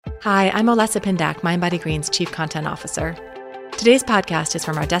Hi, I'm Olesa Pindak, Mindbody Green's Chief Content Officer. Today's podcast is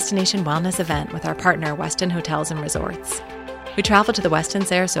from our Destination Wellness event with our partner, Westin Hotels and Resorts. We traveled to the Westin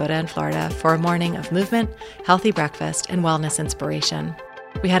Sarasota in Florida for a morning of movement, healthy breakfast, and wellness inspiration.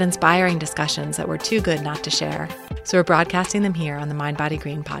 We had inspiring discussions that were too good not to share, so we're broadcasting them here on the Mindbody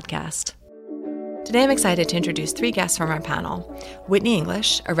Green podcast. Today, I'm excited to introduce 3 guests from our panel: Whitney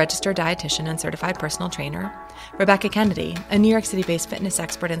English, a registered dietitian and certified personal trainer; Rebecca Kennedy, a New York City-based fitness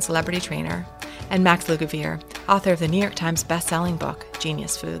expert and celebrity trainer; and Max Lugavere, author of the New York Times best-selling book,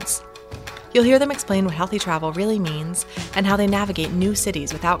 Genius Foods. You'll hear them explain what healthy travel really means and how they navigate new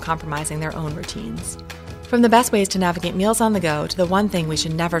cities without compromising their own routines. From the best ways to navigate meals on the go to the one thing we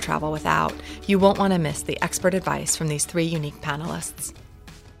should never travel without, you won't want to miss the expert advice from these 3 unique panelists.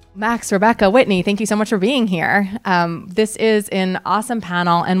 Max, Rebecca, Whitney, thank you so much for being here. This is an awesome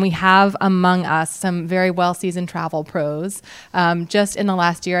panel, and we have among us some very well-seasoned travel pros. Just in the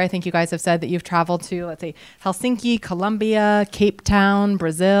last year, I think you guys have said that you've traveled to, let's say, Helsinki, Colombia, Cape Town,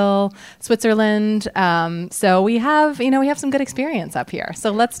 Brazil, Switzerland. So we have some good experience up here.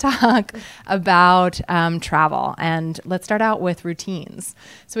 So let's talk about travel, and let's start out with routines.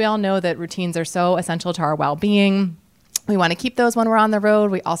 So we all know that routines are so essential to our well-being. We want to keep those when we're on the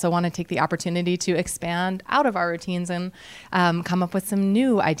road. We also want to take the opportunity to expand out of our routines and come up with some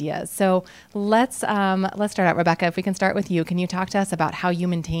new ideas. So let's start out, Rebecca. If we can start with you, can you talk to us about how you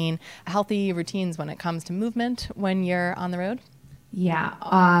maintain healthy routines when it comes to movement when you're on the road? Yeah,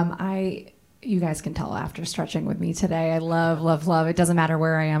 you guys can tell after stretching with me today, I love. It doesn't matter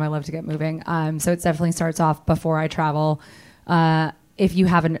where I am. I love to get moving. So it definitely starts off before I travel. If you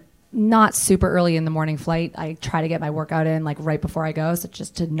have not super early in the morning flight, I try to get my workout in like right before I go, so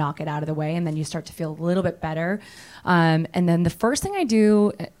just to knock it out of the way, and then you start to feel a little bit better. And then the first thing I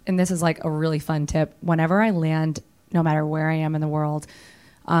do, and this is like a really fun tip, whenever I land, no matter where I am in the world,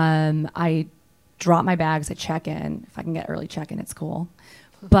 I drop my bags, I check in. If I can get early check-in, it's cool.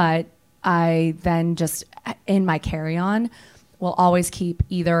 But I then just, in my carry-on, will always keep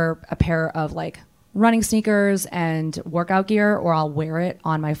either a pair of like running sneakers and workout gear, or I'll wear it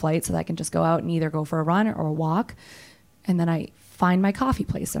on my flight so that I can just go out and either go for a run or a walk. And then I find my coffee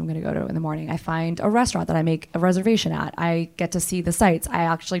place that I'm going to go to in the morning. I find a restaurant that I make a reservation at. I get to see the sights. I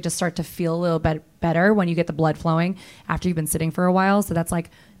actually just start to feel a little bit better when you get the blood flowing after you've been sitting for a while. So that's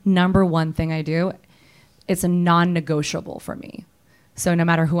like number one thing I do. It's a non-negotiable for me. So no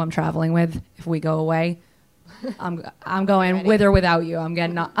matter who I'm traveling with, if we go away, I'm going with or without you. I'm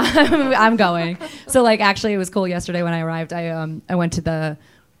going. So like, actually it was cool yesterday when I arrived. I went to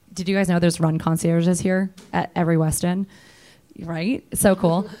did you guys know there's run concierges here at every Westin? Right? So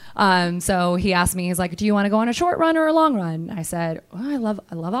cool. So he asked me, he's like, do you want to go on a short run or a long run? I said, I love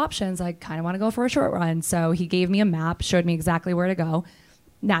options. I kind of want to go for a short run. So he gave me a map, showed me exactly where to go.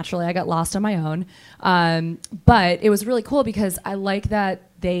 Naturally, I got lost on my own. But it was really cool because I like that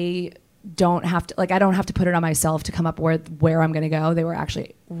they don't have to, like, I don't have to put it on myself to come up where I'm going to go. They were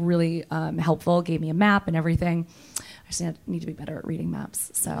actually really helpful, gave me a map and everything. I just need to be better at reading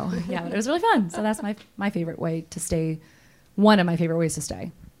maps. So yeah, it was really fun. So that's my favorite way to stay, one of my favorite ways to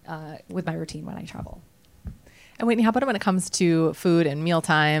stay with my routine when I travel. And Whitney, how about when it comes to food and meal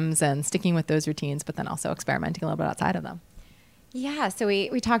times and sticking with those routines, but then also experimenting a little bit outside of them? Yeah, so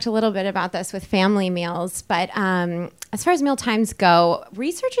we talked a little bit about this with family meals, but as far as meal times go,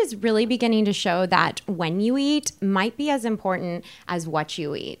 research is really beginning to show that when you eat might be as important as what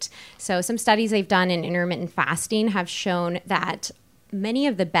you eat. So some studies they've done in intermittent fasting have shown that many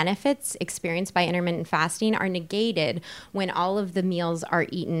of the benefits experienced by intermittent fasting are negated when all of the meals are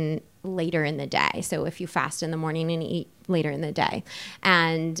eaten later in the day. So if you fast in the morning and eat later in the day.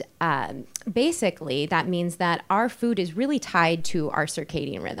 And basically that means that our food is really tied to our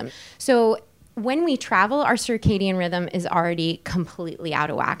circadian rhythm. So when we travel, our circadian rhythm is already completely out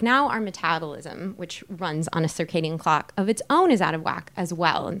of whack. Now our metabolism, which runs on a circadian clock of its own, is out of whack as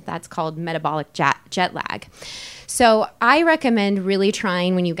well. And that's called metabolic jet lag. So I recommend really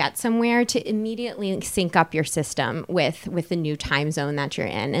trying when you get somewhere to immediately sync up your system with the new time zone that you're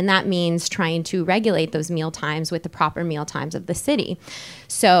in. And that means trying to regulate those meal times with the proper meal times of the city.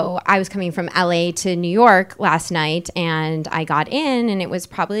 So I was coming from LA to New York last night, and I got in and it was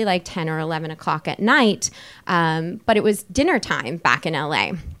probably like 10 or 11 o'clock at night. But it was dinner time back in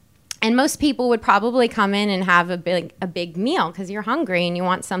LA. And most people would probably come in and have a big meal because you're hungry and you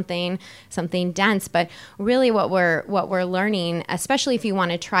want something dense. But really, what we're learning, especially if you want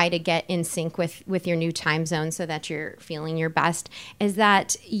to try to get in sync with your new time zone so that you're feeling your best, is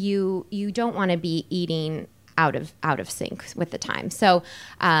that you don't want to be eating out of sync with the time. So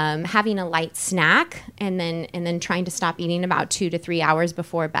having a light snack and then trying to stop eating about 2 to 3 hours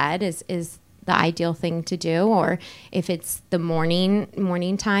before bed is the ideal thing to do. Or if it's the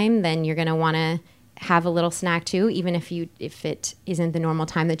morning time, then you're going to want to have a little snack too, even if it isn't the normal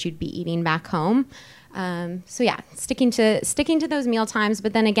time that you'd be eating back home. So yeah, sticking to those meal times,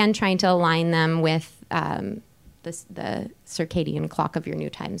 but then again, trying to align them with the circadian clock of your new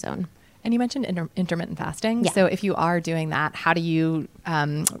time zone. And you mentioned intermittent fasting. Yeah. So if you are doing that, how do you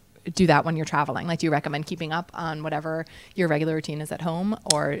do that when you're traveling? Like, do you recommend keeping up on whatever your regular routine is at home,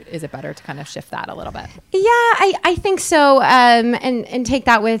 or is it better to kind of shift that a little bit? Yeah, I think so. And take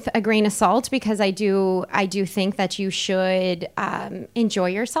that with a grain of salt, because I do think that you should enjoy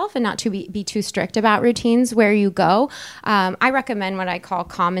yourself and not to be too strict about routines where you go. I recommend what I call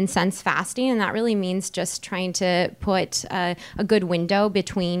common sense fasting, and that really means just trying to put a good window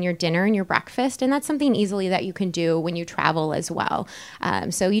between your dinner and your breakfast, and that's something easily that you can do when you travel as well.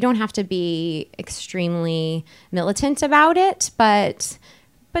 So you don't have to be extremely militant about it, but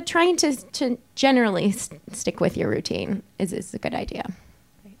trying to generally stick with your routine is a good idea.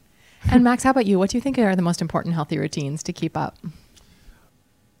 And Max, how about you? What do you think are the most important healthy routines to keep up?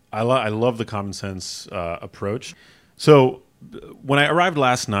 I love the common sense approach. So when I arrived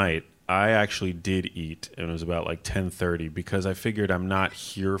last night, I actually did eat, and it was about like 10:30, because I figured I'm not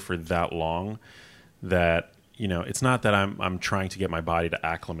here for that long, that it's not that I'm trying to get my body to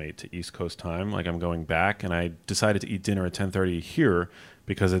acclimate to East Coast time. Like, I'm going back, and I decided to eat dinner at 10:30 here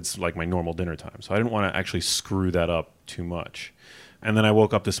because it's like my normal dinner time. So I didn't want to actually screw that up too much. And then I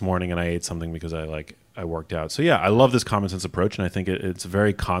woke up this morning and I ate something because I worked out. So yeah, I love this common sense approach, and I think it's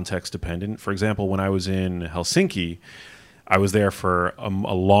very context dependent. For example, when I was in Helsinki, I was there for a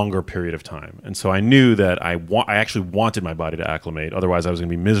longer period of time. And so I knew that I actually wanted my body to acclimate. Otherwise, I was going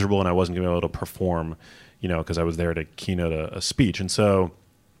to be miserable and I wasn't going to be able to perform, because I was there to keynote a speech. And so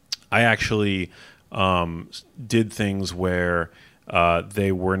I actually did things where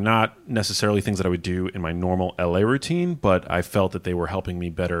they were not necessarily things that I would do in my normal LA routine, but I felt that they were helping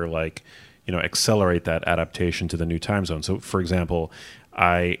me better, accelerate that adaptation to the new time zone. So, for example,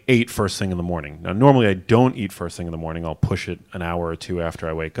 I ate first thing in the morning. Now, normally I don't eat first thing in the morning. I'll push it an hour or two after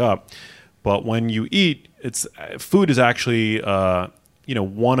I wake up. But when you eat, food is actually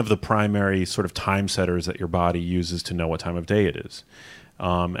one of the primary sort of time setters that your body uses to know what time of day it is.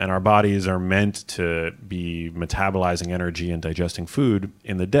 And our bodies are meant to be metabolizing energy and digesting food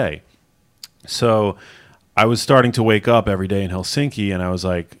in the day. So I was starting to wake up every day in Helsinki, and I was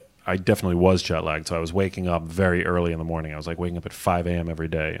like, I definitely was jet lagged. So I was waking up very early in the morning. I was like waking up at 5 a.m. every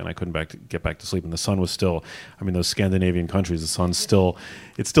day, and I couldn't get back to sleep. And the sun was still, those Scandinavian countries,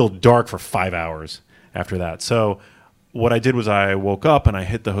 it's still dark for 5 hours after that. So what I did was I woke up and I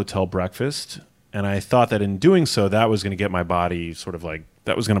hit the hotel breakfast, and I thought that in doing so, that was going to get my body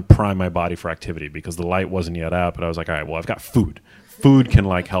that was going to prime my body for activity, because the light wasn't yet out. But I was like, all right, well, I've got food. Food can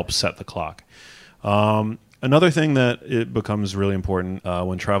help set the clock. Another thing that it becomes really important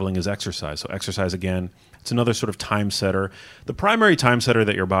when traveling is exercise. So exercise, again, it's another sort of time setter. The primary time setter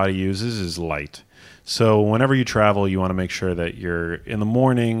that your body uses is light. So whenever you travel, you want to make sure that you're in the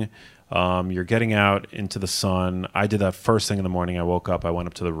morning, you're getting out into the sun. I did that first thing in the morning. I woke up, I went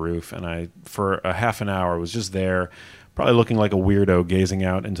up to the roof, and for a half an hour, was just there, probably looking like a weirdo gazing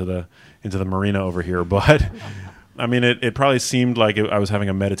out into the marina over here. But it probably seemed like I was having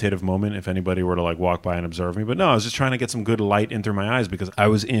a meditative moment if anybody were to walk by and observe me. But no, I was just trying to get some good light in through my eyes, because I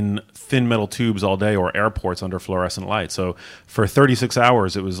was in thin metal tubes all day, or airports under fluorescent light. So for 36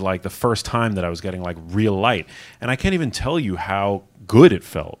 hours, it was like the first time that I was getting real light. And I can't even tell you how good it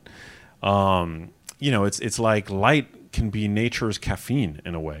felt. It's like light can be nature's caffeine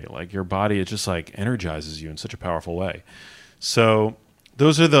in a way. Like, your body, it just energizes you in such a powerful way. So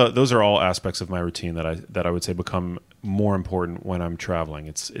those are all aspects of my routine that I would say become more important when I'm traveling.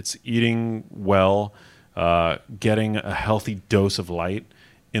 It's eating well, getting a healthy dose of light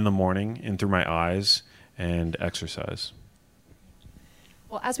in the morning in through my eyes, and exercise.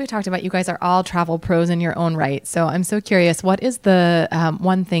 Well, as we talked about, you guys are all travel pros in your own right. So I'm so curious, what is the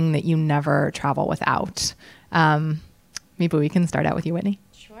one thing that you never travel without? Maybe we can start out with you, Whitney.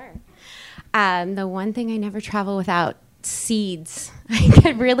 Sure. The one thing I never travel without seeds. I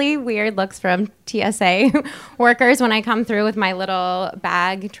get really weird looks from TSA workers when I come through with my little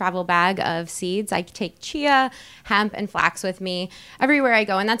travel bag of seeds. I take chia, hemp, and flax with me everywhere I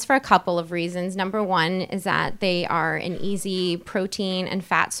go. And that's for a couple of reasons. Number one is that they are an easy protein and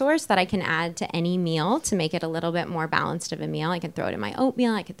fat source that I can add to any meal to make it a little bit more balanced of a meal. I can throw it in my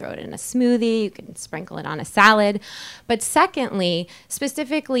oatmeal. I can throw it in a smoothie. You can sprinkle it on a salad. But secondly,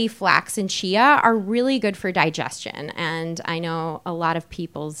 specifically flax and chia are really good for digestion. And I know a lot of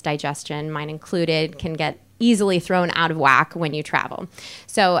people's digestion, mine included, can get easily thrown out of whack when you travel.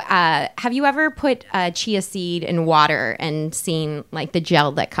 So have you ever put a chia seed in water and seen like the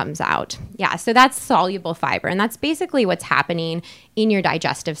gel that comes out? Yeah, so that's soluble fiber. And that's basically what's happening in your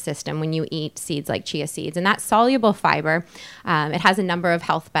digestive system when you eat seeds like chia seeds. And that soluble fiber, it has a number of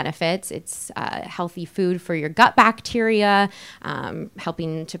health benefits. It's healthy food for your gut bacteria,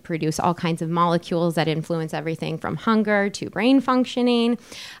 helping to produce all kinds of molecules that influence everything from hunger to brain functioning.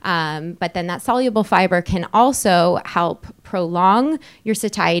 But then that soluble fiber can also help prolong your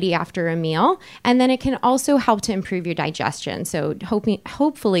satiety after a meal, and then it can also help to improve your digestion. So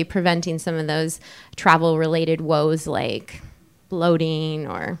hopefully preventing some of those travel-related woes like bloating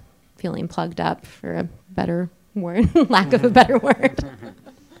or feeling plugged up, for a better word, lack of a better word.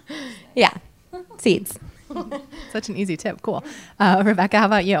 Yeah, seeds. Such an easy tip. Cool. Rebecca, how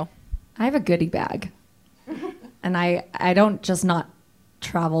about you? I have a goodie bag, and I don't just not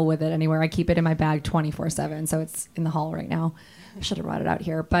travel with it anywhere. I keep it in my bag 24/7, so it's in the hall right now. I should have brought it out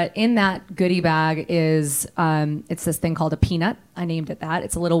here. But in that goodie bag is it's this thing called a peanut. I named it that.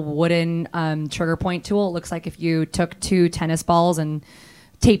 It's a little wooden trigger point tool. It looks like if you took 2 tennis balls and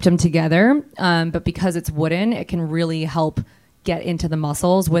taped them together. But because it's wooden, it can really help get into the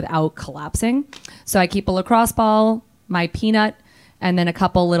muscles without collapsing. So I keep a lacrosse ball, my peanut, and then a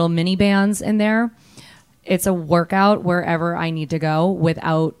couple little mini bands in there. It's a workout wherever I need to go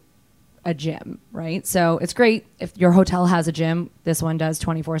without a gym, right? So it's great if your hotel has a gym. This one does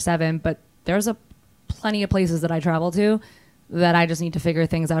 24/7, but there's plenty of places that I travel to that I just need to figure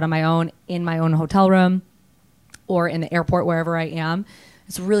things out on my own in my own hotel room or in the airport, wherever I am.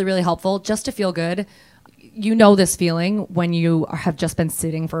 It's really, really helpful just to feel good. You know this feeling when you have just been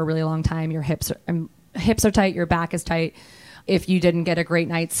sitting for a really long time. Your hips are tight, your back is tight. If you didn't get a great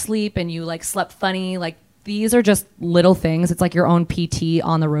night's sleep and you like slept funny, like these are just little things. It's like your own PT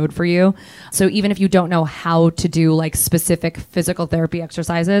on the road for you. So even if you don't know how to do like specific physical therapy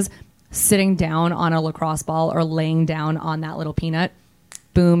exercises, sitting down on a lacrosse ball or laying down on that little peanut,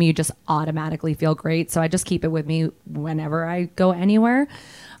 boom, you just automatically feel great. So I just keep it with me whenever I go anywhere.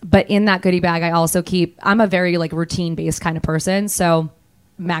 But in that goodie bag, I also I'm a very like routine based kind of person. So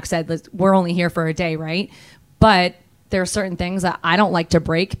Max said, we're only here for a day, right? But there are certain things that I don't like to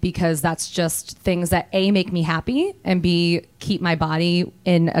break because that's just things that A, make me happy, and B, keep my body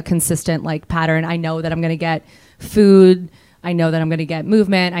in a consistent like pattern. I know that I'm going to get food. I know that I'm going to get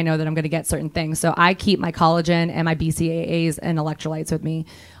movement. I know that I'm going to get certain things. So I keep my collagen and my BCAAs and electrolytes with me.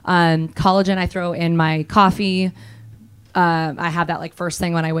 Collagen I throw in my coffee. I have that like first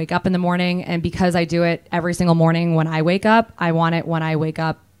thing when I wake up in the morning. And because I do it every single morning when I wake up, I want it when I wake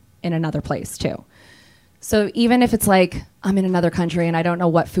up in another place too. So even if it's like I'm in another country and I don't know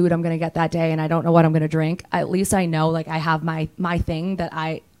what food I'm going to get that day and I don't know what I'm going to drink, at least I know like I have my thing that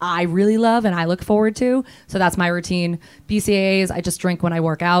I really love and I look forward to. So that's my routine. BCAAs, I just drink when I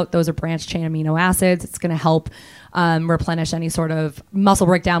work out. Those are branched chain amino acids. It's going to help replenish any sort of muscle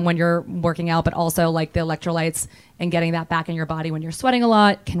breakdown when you're working out, but also like the electrolytes and getting that back in your body when you're sweating a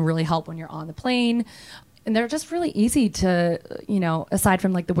lot can really help when you're on the plane. And they're just really easy to, aside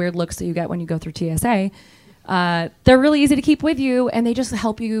from like the weird looks that you get when you go through TSA, they're really easy to keep with you, and they just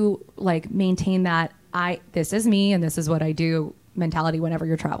help you like maintain that this is me and this is what I do mentality whenever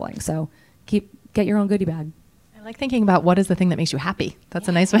you're traveling. So get your own goodie bag. I like thinking about what is the thing that makes you happy. That's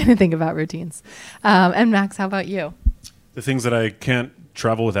a nice way to think about routines. And Max, how about you? The things that I can't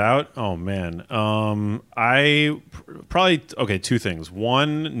travel without? Oh, man. I probably, two things.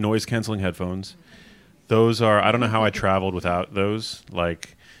 One, noise canceling headphones. Those are, I don't know how I traveled without those.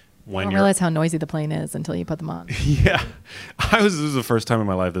 Like when I don't realize how noisy the plane is until you put them on. Yeah. This is the first time in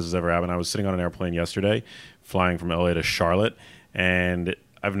my life this has ever happened. I was sitting on an airplane yesterday, flying from LA to Charlotte, and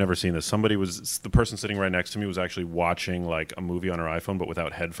I've never seen this. The person sitting right next to me was actually watching like a movie on her iPhone, but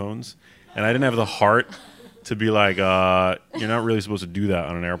without headphones. And I didn't have the heart to be like, you're not really supposed to do that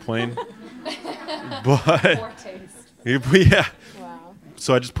on an airplane. But yeah.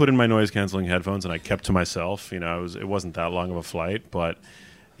 So I just put in my noise canceling headphones and I kept to myself. It wasn't that long of a flight, but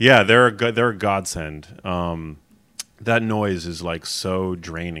yeah, they're a godsend. That noise is like so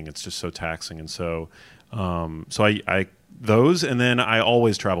draining. It's just so taxing. And so So I those, and then I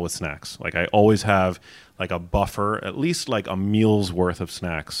always travel with snacks. Like I always have like a buffer, at least like a meal's worth of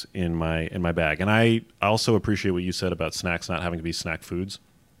snacks in my bag. And I also appreciate what you said about snacks not having to be snack foods.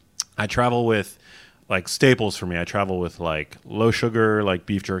 I travel with like staples for me. I travel with like low sugar, like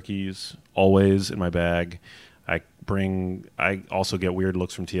beef jerkies, always in my bag. I also get weird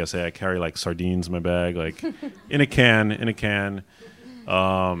looks from TSA. I carry like sardines in my bag, like in a can. And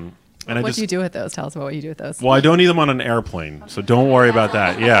What do you do with those? Tell us about what you do with those. Well, I don't eat them on an airplane, so don't worry about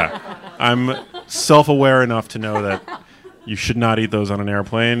that. Yeah. I'm self-aware enough to know that you should not eat those on an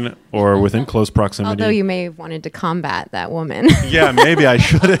airplane or within close proximity. Although you may have wanted to combat that woman. Yeah, maybe I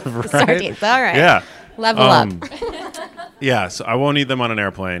should have, right? Sardines, all right. Yeah. Level up. Yeah, so I won't eat them on an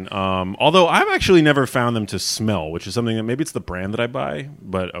airplane. Although I've actually never found them to smell, which is something that maybe it's the brand that I buy,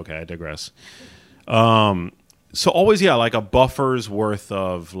 but okay, I digress. So always, yeah, like a buffer's worth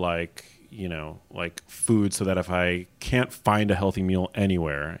of like, you know, like food so that if I can't find a healthy meal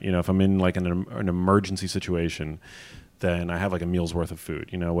anywhere, you know, if I'm in like an emergency situation, then I have like a meal's worth of food,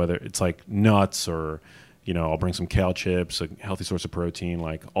 you know, whether it's like nuts or, you know, I'll bring some kale chips, a healthy source of protein,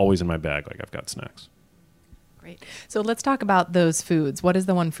 like always in my bag, like I've got snacks. Great. So let's talk about those foods. What is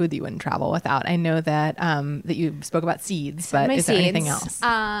the one food that you wouldn't travel without? I know that that you spoke about seeds, but is there anything else?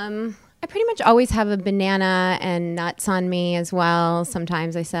 I pretty much always have a banana and nuts on me as well.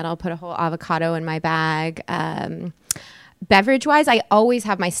 Sometimes I said I'll put a whole avocado in my bag. Beverage-wise, I always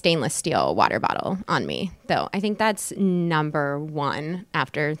have my stainless steel water bottle on me, though. I think that's number one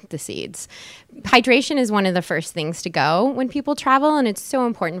after the seeds. Hydration is one of the first things to go when people travel, and it's so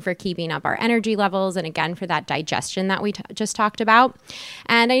important for keeping up our energy levels and, again, for that digestion that we just talked about.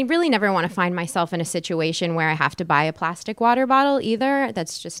 And I really never want to find myself in a situation where I have to buy a plastic water bottle either.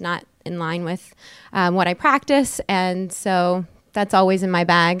 That's just not in line with what I practice, and so that's always in my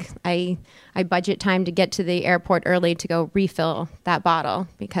bag. I budget time to get to the airport early to go refill that bottle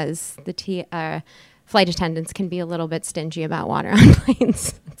because the flight attendants can be a little bit stingy about water on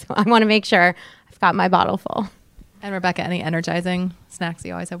planes. So I want to make sure I've got my bottle full. And Rebecca, any energizing snacks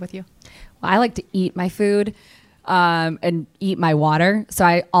you always have with you? Well, I like to eat my food and eat my water. So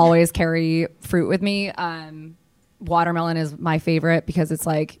I always carry fruit with me. Watermelon is my favorite because it's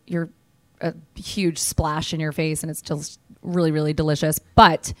like you're a huge splash in your face and it's just really, really delicious.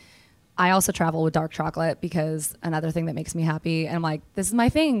 But I also travel with dark chocolate because another thing that makes me happy. And I'm like, this is my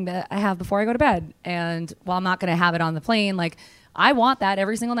thing that I have before I go to bed. And while I'm not going to have it on the plane, like I want that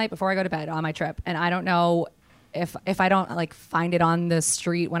every single night before I go to bed on my trip. And I don't know if I don't like find it on the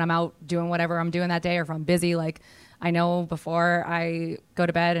street when I'm out doing whatever I'm doing that day, or if I'm busy, like I know before I go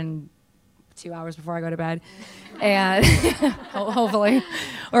to bed and 2 hours before I go to bed and hopefully,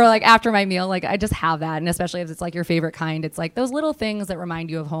 or like after my meal, like I just have that. And especially if it's like your favorite kind, it's like those little things that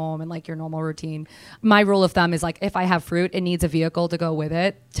remind you of home and like your normal routine. My rule of thumb is like, if I have fruit, it needs a vehicle to go with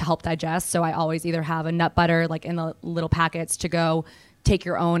it to help digest. So I always either have a nut butter, like in the little packets to go, take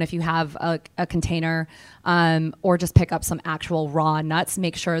your own if you have a container, or just pick up some actual raw nuts.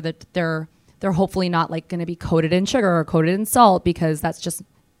 Make sure that they're hopefully not like going to be coated in sugar or coated in salt, because that's just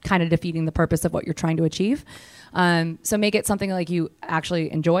kind of defeating the purpose of what you're trying to achieve. So make it something like you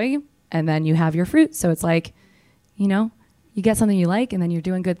actually enjoy, and then you have your fruit. So it's like, you know, you get something you like and then you're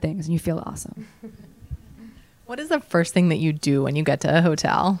doing good things and you feel awesome. What is the first thing that you do when you get to a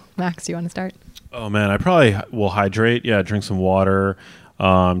hotel? Max, do you want to start? Oh man, I probably will hydrate. Yeah, drink some water,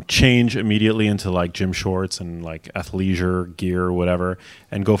 change immediately into like gym shorts and like athleisure gear or whatever,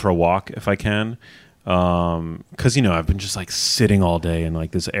 and go for a walk if I can. Cause you know, I've been just like sitting all day in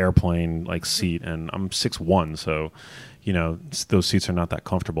like this airplane like seat, and I'm 6'1", so you know, those seats are not that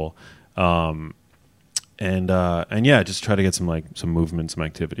comfortable. And yeah, just try to get some movement, some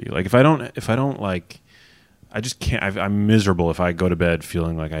activity. Like if I don't like, I just can't, I'm miserable if I go to bed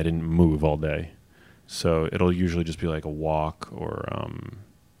feeling like I didn't move all day. So it'll usually just be like a walk or,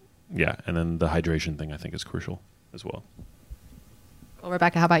 yeah. And then the hydration thing I think is crucial as well. Well,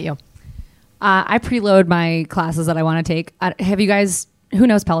 Rebecca, how about you? I preload my classes that I want to take. Have you guys, who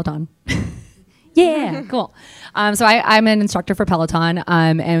knows Peloton? Yeah, cool. So I'm an instructor for Peloton.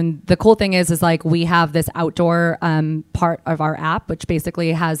 And the cool thing is like we have this outdoor part of our app, which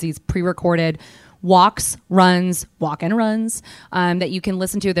basically has these pre-recorded walks, runs, walk and runs that you can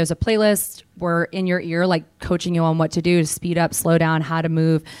listen to. There's a playlist. We're in your ear, like coaching you on what to do to speed up, slow down, how to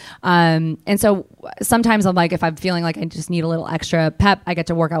move. And so sometimes I'm like, if I'm feeling like I just need a little extra pep, I get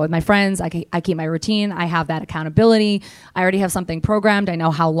to work out with my friends. I keep my routine. I have that accountability. I already have something programmed. I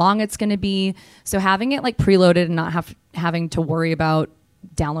know how long it's going to be. So having it like preloaded and not having to worry about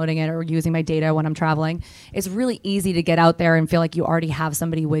downloading it or using my data when I'm traveling. It's really easy to get out there and feel like you already have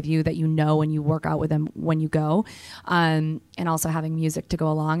somebody with you that you know, and you work out with them when you go. And also having music to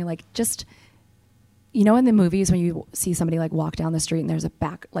go along, like just, you know, in the movies when you see somebody like walk down the street and there's a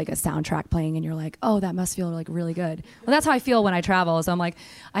soundtrack playing and you're like, oh, that must feel like really good. Well, that's how I feel when I travel. So I'm like,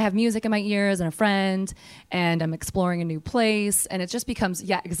 I have music in my ears and a friend and I'm exploring a new place. And it just becomes,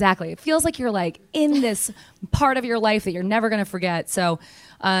 yeah, exactly. It feels like you're like in this part of your life that you're never going to forget. So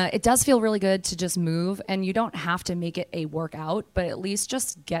it does feel really good to just move, and you don't have to make it a workout, but at least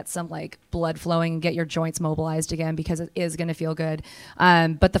just get some like blood flowing and get your joints mobilized again, because it is going to feel good.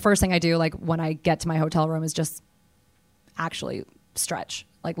 But the first thing I do, like when I get to my hotel room, is just actually stretch,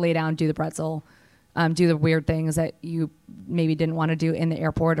 like lay down, do the pretzel, do the weird things that you maybe didn't want to do in the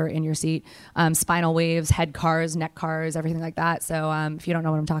airport or in your seat, spinal waves, head cars, neck cars, everything like that. So if you don't know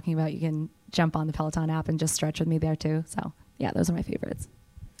what I'm talking about, you can jump on the Peloton app and just stretch with me there too. So yeah, those are my favorites.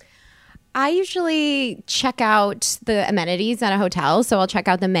 I usually check out the amenities at a hotel. So I'll check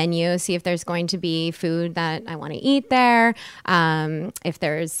out the menu, see if there's going to be food that I want to eat there.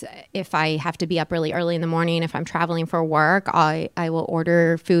 If I have to be up really early in the morning, if I'm traveling for work, I will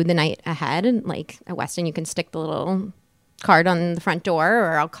order food the night ahead. Like at Westin, you can stick the little card on the front door,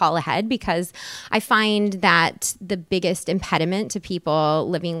 or I'll call ahead, because I find that the biggest impediment to people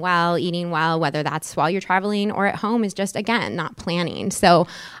living well, eating well, whether that's while you're traveling or at home, is just, again, not planning. So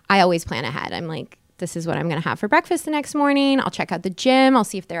I always plan ahead. I'm like, this is what I'm going to have for breakfast the next morning. I'll check out the gym. I'll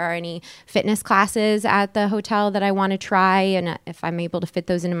see if there are any fitness classes at the hotel that I want to try, and if I'm able to fit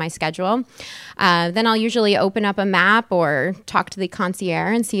those into my schedule. Then I'll usually open up a map or talk to the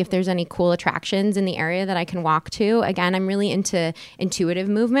concierge and see if there's any cool attractions in the area that I can walk to. Again, I'm really into intuitive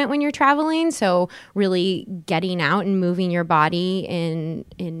movement when you're traveling, so really getting out and moving your body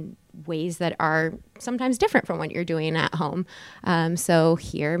in ways that are sometimes different from what you're doing at home. So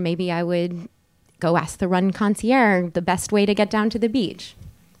here, maybe I would go ask the run concierge the best way to get down to the beach.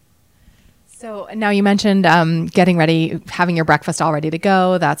 So now you mentioned getting ready, having your breakfast all ready to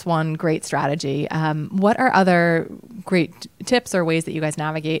go. That's one great strategy. What are other great tips or ways that you guys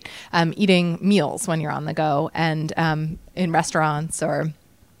navigate eating meals when you're on the go, and in restaurants or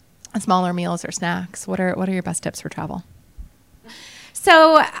smaller meals or snacks? What are your best tips for travel?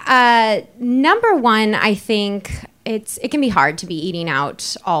 So number one, I think it can be hard to be eating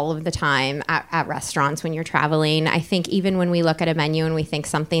out all of the time at restaurants when you're traveling. I think even when we look at a menu and we think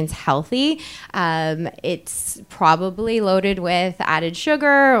something's healthy, it's probably loaded with added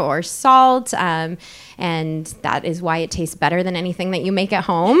sugar or salt, and that is why it tastes better than anything that you make at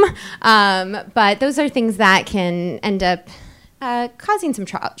home. But those are things that can end up causing some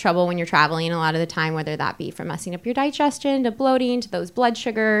trouble when you're traveling a lot of the time, whether that be from messing up your digestion to bloating to those blood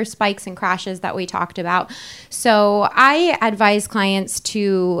sugar spikes and crashes that we talked about. So I advise clients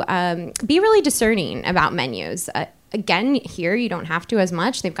to be really discerning about menus. Again, here you don't have to as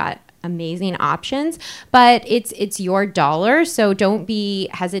much. They've got amazing options, but it's your dollar, so don't be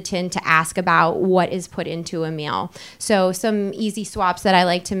hesitant to ask about what is put into a meal. So some easy swaps that I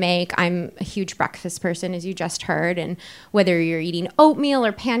like to make, I'm a huge breakfast person, as you just heard, and whether you're eating oatmeal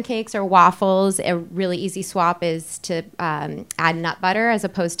or pancakes or waffles, a really easy swap is to add nut butter as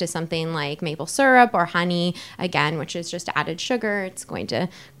opposed to something like maple syrup or honey, again, which is just added sugar. It's going to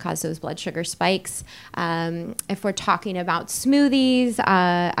cause those blood sugar spikes. If we're talking about smoothies,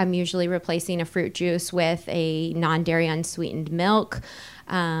 I'm usually replacing a fruit juice with a non-dairy unsweetened milk.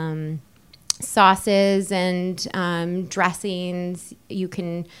 Sauces and dressings,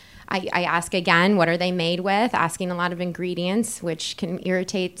 I ask again, what are they made with? Asking a lot of ingredients, which can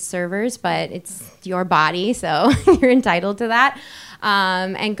irritate servers, but it's your body, so you're entitled to that.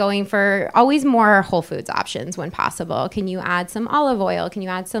 And going for always more whole foods options when possible. Can you add some olive oil? Can you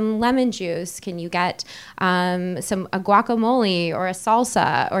add some lemon juice? Can you get a guacamole or a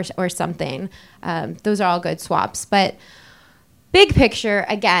salsa or something? Those are all good swaps. But big picture,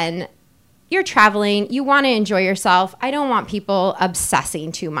 again, you're traveling, you want to enjoy yourself. I don't want people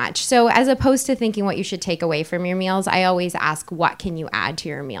obsessing too much. So as opposed to thinking what you should take away from your meals, I always ask, what can you add to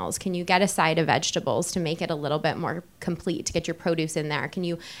your meals? Can you get a side of vegetables to make it a little bit more complete, to get your produce in there? Can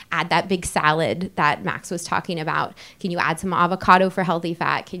you add that big salad that Max was talking about? Can you add some avocado for healthy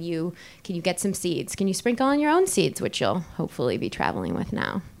fat? Can you get some seeds? Can you sprinkle on your own seeds, which you'll hopefully be traveling with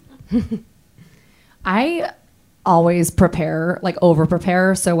now? I always over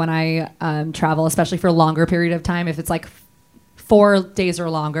prepare. So when I travel, especially for a longer period of time, if it's like 4 days or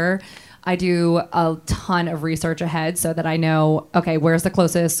longer, I do a ton of research ahead so that I know, okay, where's the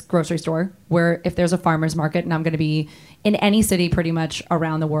closest grocery store? If there's a farmer's market, and I'm going to be in any city pretty much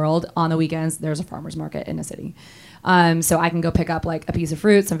around the world on the weekends, there's a farmer's market in a city. So I can go pick up like a piece of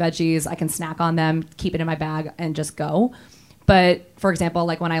fruit, some veggies. I can snack on them, keep it in my bag, and just go. But for example,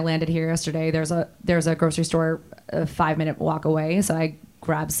 like when I landed here yesterday, there's a grocery store a 5-minute walk away. So I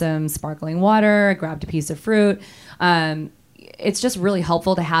grabbed some sparkling water, I grabbed a piece of fruit. It's just really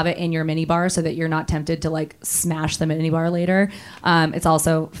helpful to have it in your mini bar so that you're not tempted to like smash the mini bar later. It's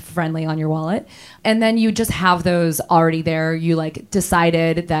also friendly on your wallet. And then you just have those already there. You like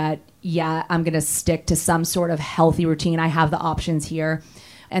decided that, yeah, I'm going to stick to some sort of healthy routine. I have the options here.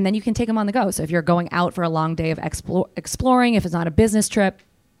 And then you can take them on the go. So if you're going out for a long day of exploring, if it's not a business trip,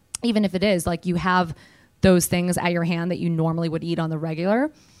 even if it is, like you have those things at your hand that you normally would eat on the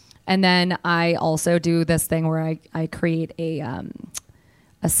regular. And then I also do this thing where I create a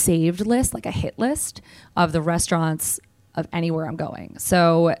saved list, like a hit list of the restaurants of anywhere I'm going.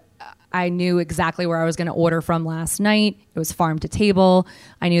 So I knew exactly where I was going to order from last night. It was farm to table.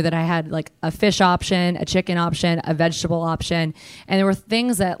 I knew that I had like a fish option, a chicken option, a vegetable option. And there were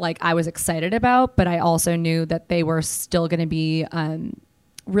things that like I was excited about, but I also knew that they were still going to be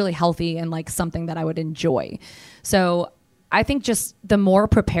really healthy and like something that I would enjoy. So I think just the more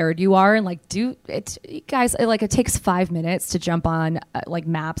prepared you are and like guys, like it takes 5 minutes to jump on like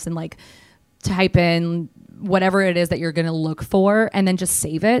maps and like type in whatever it is that you're going to look for and then just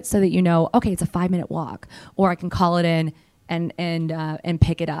save it so that you know, okay, it's a 5-minute walk, or I can call it in and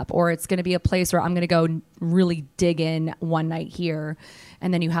pick it up, or it's going to be a place where I'm going to go really dig in one night here.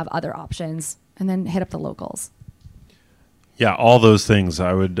 And then you have other options and then hit up the locals. Yeah, all those things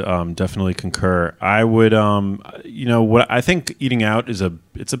I would definitely concur. I would, what I think eating out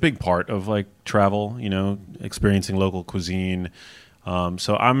it's a big part of like travel, experiencing local cuisine.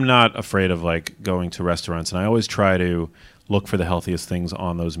 So I'm not afraid of like going to restaurants, and I always try to look for the healthiest things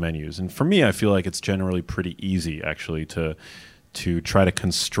on those menus. And for me, I feel like it's generally pretty easy actually to try to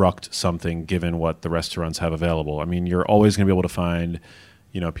construct something given what the restaurants have available. I mean, you're always going to be able to find,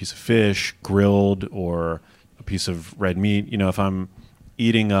 a piece of fish grilled or a piece of red meat. If I'm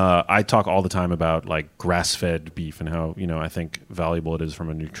eating, I talk all the time about like grass-fed beef and how, I think valuable it is from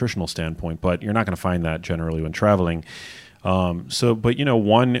a nutritional standpoint, but you're not going to find that generally when traveling. But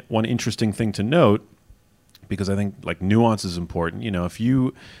one interesting thing to note, because I think like nuance is important, if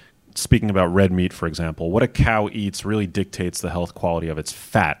you, speaking about red meat, for example, what a cow eats really dictates the health quality of its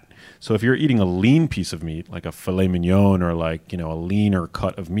fat. So if you're eating a lean piece of meat, like a filet mignon or like, a leaner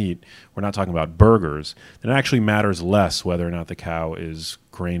cut of meat, we're not talking about burgers, then it actually matters less whether or not the cow is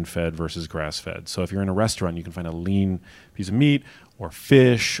grain-fed versus grass-fed. So if you're in a restaurant, you can find a lean piece of meat or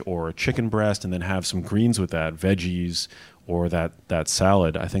fish or a chicken breast and then have some greens with that, veggies or that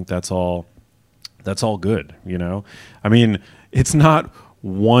salad. I think that's all good, I mean, it's not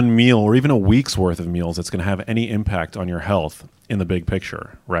one meal or even a week's worth of meals that's going to have any impact on your health in the big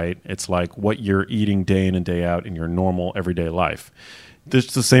picture, right? It's like what you're eating day in and day out in your normal everyday life.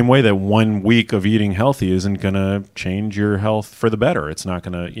 Just the same way that 1 week of eating healthy isn't going to change your health for the better. It's not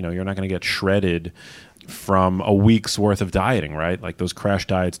going to, you're not going to get shredded from a week's worth of dieting, right? Like those crash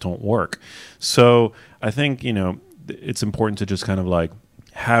diets don't work. So I think, it's important to just kind of like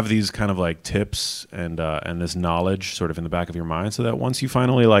have these kind of like tips and this knowledge sort of in the back of your mind, so that once you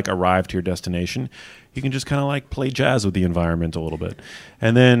finally like arrive to your destination, you can just kind of like play jazz with the environment a little bit.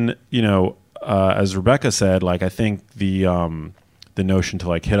 And then, as Rebecca said, like I think the notion to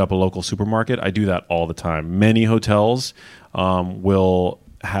like hit up a local supermarket, I do that all the time. Many hotels will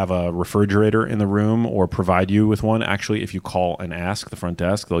have a refrigerator in the room or provide you with one. Actually, if you call and ask the front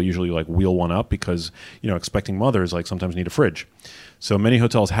desk, they'll usually like wheel one up because, expecting mothers like sometimes need a fridge. So many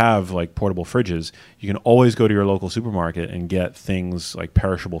hotels have like portable fridges. You can always go to your local supermarket and get things like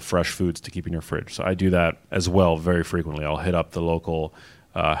perishable fresh foods to keep in your fridge. So I do that as well very frequently. I'll hit up the local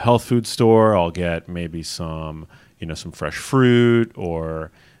health food store. I'll get maybe some fresh fruit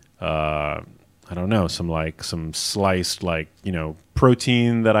or I don't know, some sliced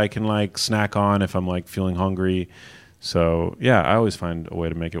protein that I can like snack on if I'm like feeling hungry. So yeah, I always find a way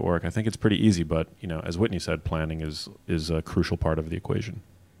to make it work. I think it's pretty easy, but as Whitney said, planning is a crucial part of the equation.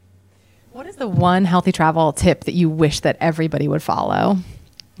 What is the one healthy travel tip that you wish that everybody would follow?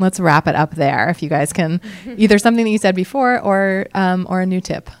 Let's wrap it up there. If you guys can, either something that you said before or a new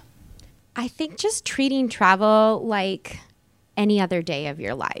tip. I think just treating travel like any other day of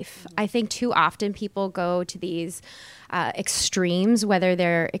your life. I think too often people go to these extremes, whether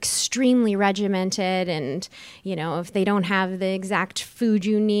they're extremely regimented and, if they don't have the exact food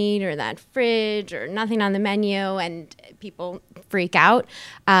you need or that fridge or nothing on the menu, and people freak out.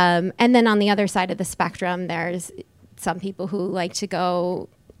 And then on the other side of the spectrum, there's some people who like to go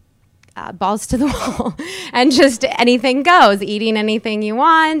balls to the wall and just anything goes, eating anything you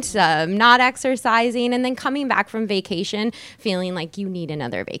want, not exercising, and then coming back from vacation feeling like you need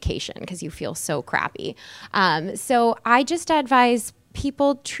another vacation because you feel so crappy. So I just advise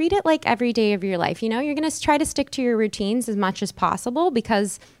people treat it like every day of your life. You're going to try to stick to your routines as much as possible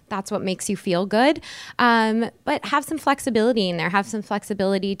because that's what makes you feel good. But have some flexibility in there. Have some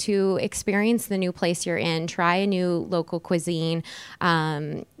flexibility to experience the new place you're in. Try a new local cuisine.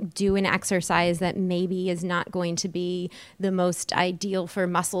 Do an exercise that maybe is not going to be the most ideal for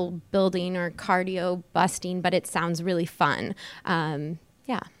muscle building or cardio busting, but it sounds really fun.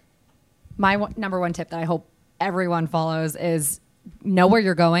 Yeah. My number one tip that I hope everyone follows is know where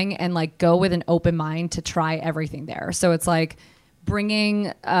you're going and like go with an open mind to try everything there. So it's like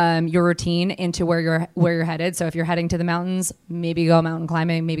bringing your routine into where you're headed. So if you're heading to the mountains, maybe go mountain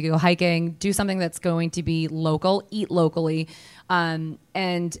climbing, maybe go hiking, do something that's going to be local, eat locally, and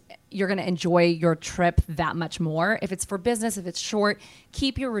you're going to enjoy your trip that much more. If it's for business, if it's short,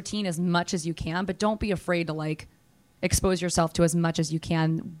 keep your routine as much as you can, but don't be afraid to like expose yourself to as much as you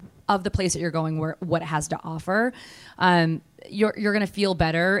can of the place that you're going, where what it has to offer. You're going to feel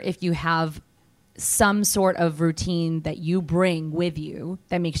better if you have some sort of routine that you bring with you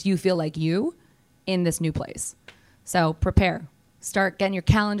that makes you feel like you in this new place. So prepare. Start getting your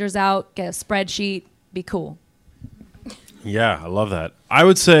calendars out, get a spreadsheet, be cool. Yeah, I love that. I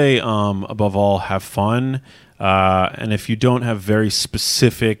would say, above all, have fun. And if you don't have very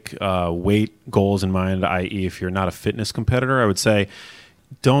specific weight goals in mind, i.e. if you're not a fitness competitor, I would say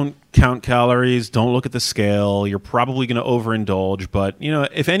don't count calories, don't look at the scale. You're probably going to overindulge, but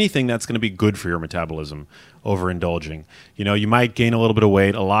if anything, that's going to be good for your metabolism, overindulging. You might gain a little bit of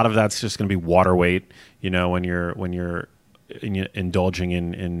weight. A lot of that's just going to be water weight, when you're indulging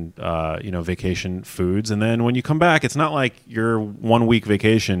in vacation foods. And then when you come back, it's not like your 1 week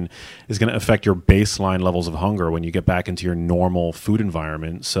vacation is going to affect your baseline levels of hunger when you get back into your normal food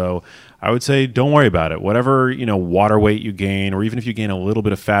environment. So I would say don't worry about it. Whatever, water weight you gain, or even if you gain a little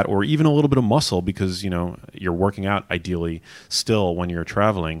bit of fat or even a little bit of muscle because, you're working out ideally still when you're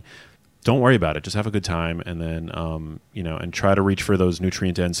traveling, don't worry about it. Just have a good time, and then, and try to reach for those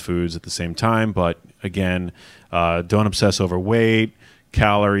nutrient-dense foods at the same time. But again, don't obsess over weight,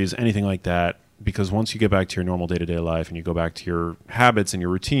 calories, anything like that, because once you get back to your normal day-to-day life and you go back to your habits and your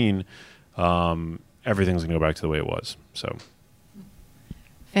routine, everything's going to go back to the way it was. So.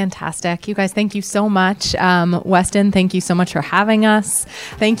 Fantastic. You guys, thank you so much. Weston, thank you so much for having us.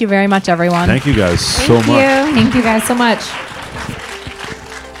 Thank you very much, everyone. Thank you guys so much. Thank you guys so much.